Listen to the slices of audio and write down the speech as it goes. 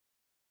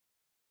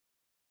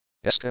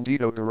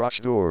Escondido garage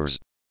doors.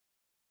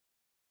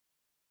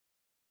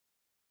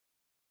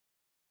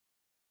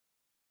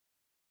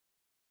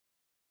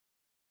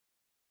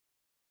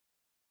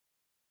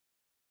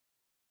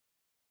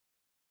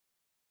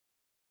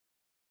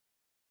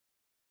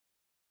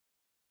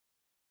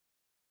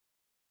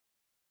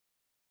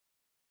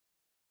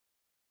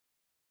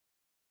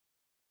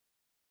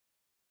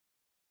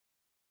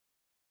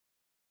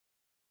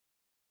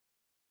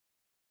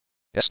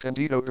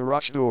 Escondido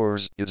Garage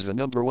Doors is the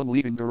 #1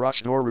 leading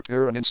garage door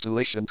repair and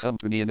installation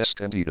company in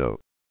Escondido.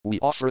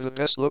 We offer the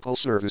best local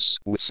service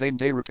with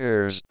same-day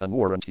repairs and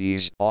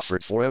warranties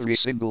offered for every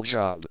single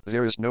job.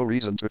 There is no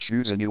reason to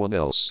choose anyone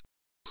else.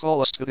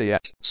 Call us today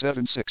at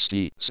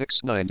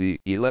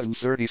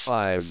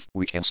 760-690-1135.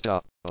 We can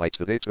stop by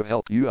today to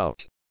help you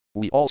out.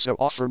 We also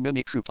offer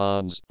many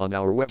coupons on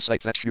our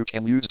website that you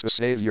can use to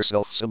save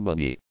yourself some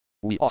money.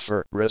 We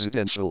offer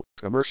residential,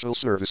 commercial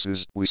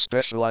services. We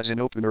specialize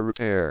in opener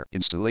repair,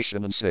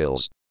 installation and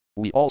sales.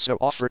 We also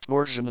offer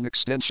torsion and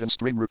extension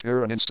string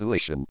repair and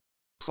installation.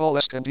 Call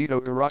Escondido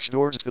Garage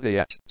Doors today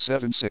at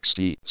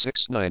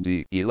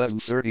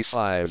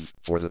 760-690-1135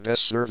 for the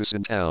best service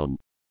in town.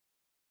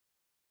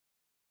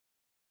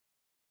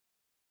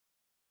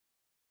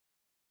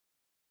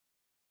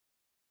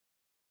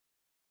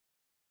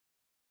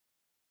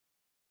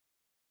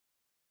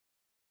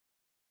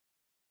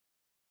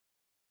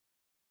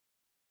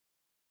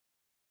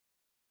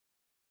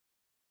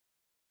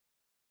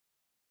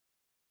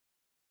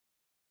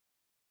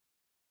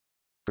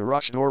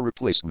 Garage door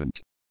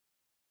replacement.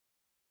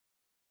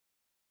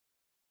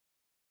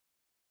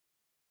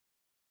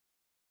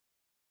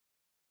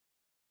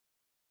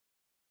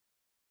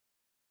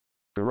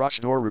 Garage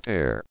door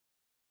repair.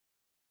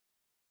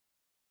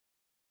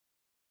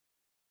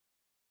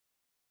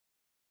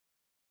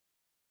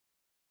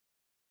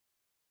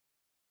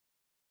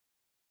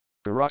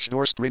 Garage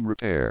door string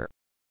repair.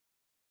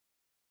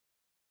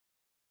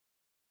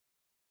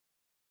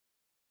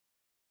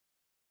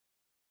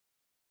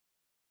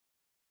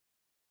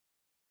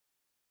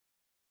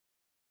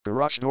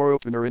 Garage door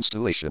opener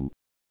installation.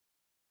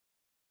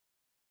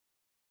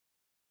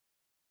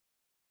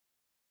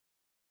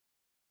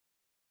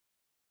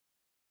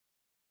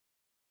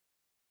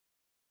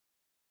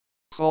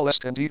 Call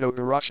Escondido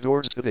Garage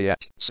Doors today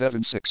at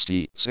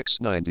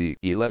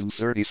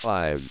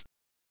 760-690-1135.